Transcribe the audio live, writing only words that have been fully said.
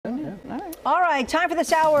All right, time for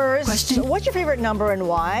this hour's Question. What's your favorite number and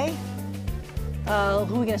why? Who are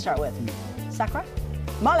we going to start with? Sakura?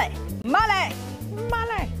 Male. Male.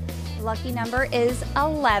 Male. Lucky number is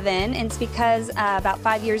 11, and it's because about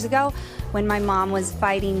 5 years ago, when my mom was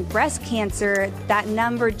fighting breast cancer, that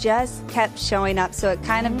number just kept showing up, so it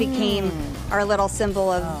kind of became our little symbol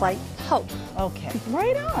of like hope. Okay.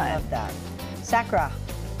 Right on. Love that. Sakura.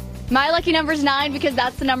 My lucky number is 9 because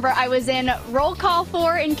that's the number I was in roll call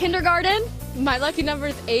for in kindergarten. My lucky number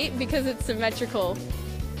is 8 because it's symmetrical.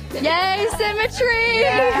 Yay, symmetry!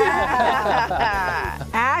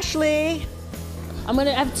 Ashley. I'm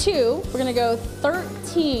gonna have 2. We're gonna go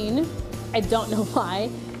 13. I don't know why.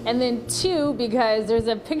 And then 2 because there's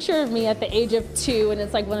a picture of me at the age of 2, and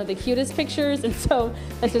it's like one of the cutest pictures, and so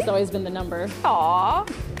that's just always been the number. Aw.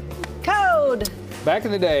 Code. Back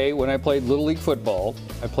in the day when I played Little League football,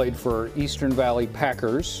 I played for Eastern Valley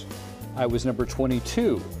Packers. I was number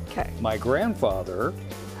 22. Okay. My grandfather,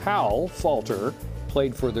 Hal Falter,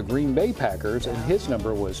 played for the Green Bay Packers, and his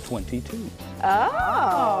number was 22.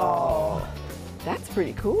 Oh. That's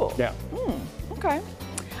pretty cool. Yeah. Okay.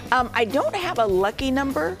 I don't have a lucky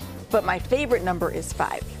number, but my favorite number is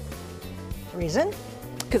 5. Reason?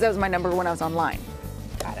 Because that was my number when I was online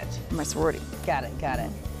Got it. in my sorority. Got it. Got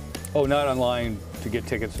it. Oh, not online to get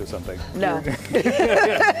tickets to something. No.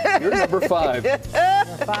 You're number 5.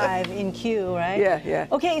 Number 5 in queue, right? Yeah, yeah.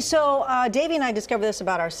 Okay, so Davey and I discovered this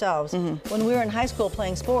about ourselves. When we were in high school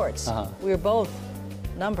playing sports, we were both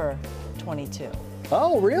number 22.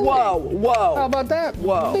 Oh, really? Whoa, whoa. How about that?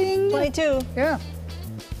 Whoa. Bing. 22. Yeah.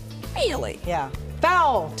 Really? Yeah.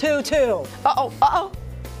 Foul. 2-2. Uh-oh, uh-oh.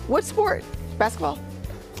 What sport? Basketball?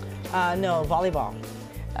 No, volleyball.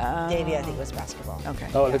 Davey, I think, was basketball. Okay.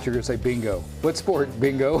 Oh, I thought you were going to say bingo. What sport?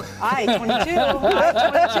 Bingo. I 22. I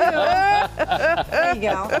 22. There you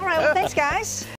go. All right. Well, thanks, guys.